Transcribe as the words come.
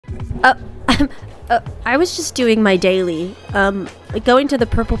I was just doing my daily, going to the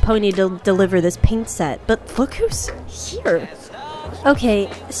Purple Pony to deliver this paint set, but look who's here. Okay,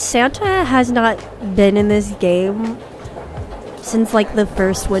 Santa has not been in this game since like the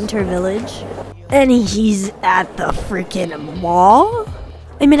first Winter Village, and he's at the freaking mall?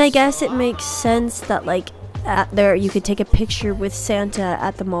 I mean, I guess it makes sense that like at there you could take a picture with Santa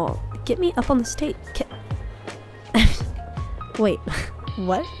at the mall. Get me up on the stage. Wait,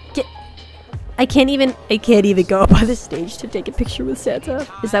 what? I can't even go up on the stage to take a picture with Santa.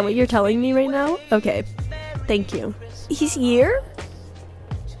 Is that what you're telling me right now? Okay, thank you. He's here?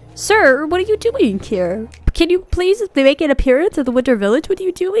 Sir, what are you doing here? Can you please make an appearance at the Winter Village? What are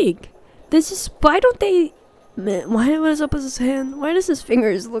you doing? This is, why don't they, what is up with his hand? Why does his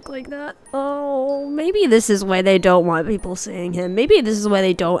fingers look like that? Oh, maybe this is why they don't want people seeing him. Maybe this is why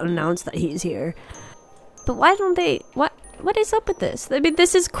they don't announce that he's here. But why don't they, what is up with this? I mean,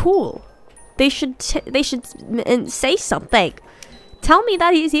 this is cool. They should say something. Tell me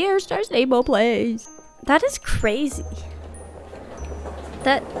that he's here, Star Stable, please. That is crazy.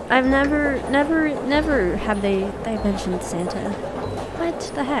 That I've never have they mentioned Santa. What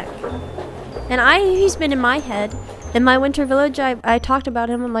the heck? And he's been in my head. In my Winter Village, I talked about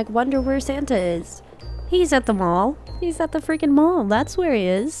him. I'm like, wonder where Santa is. He's at the mall. He's at the freaking mall. That's where he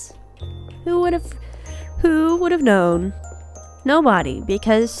is. Who would have known? Nobody,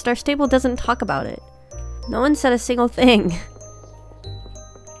 because Star Stable doesn't talk about it. No one said a single thing.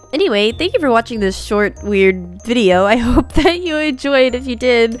 Anyway, thank you for watching this short, weird video. I hope that you enjoyed. If you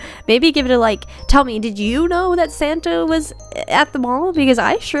did, maybe give it a like. Tell me, did you know that Santa was at the mall? Because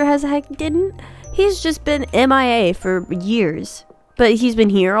I sure as heck didn't. He's just been MIA for years. But he's been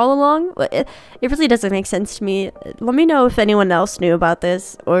here all along? It really doesn't make sense to me. Let me know if anyone else knew about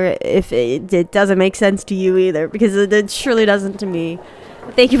this, or if it doesn't make sense to you either, because it surely doesn't to me.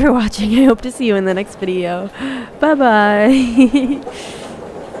 Thank you for watching. I hope to see you in the next video. Bye-bye.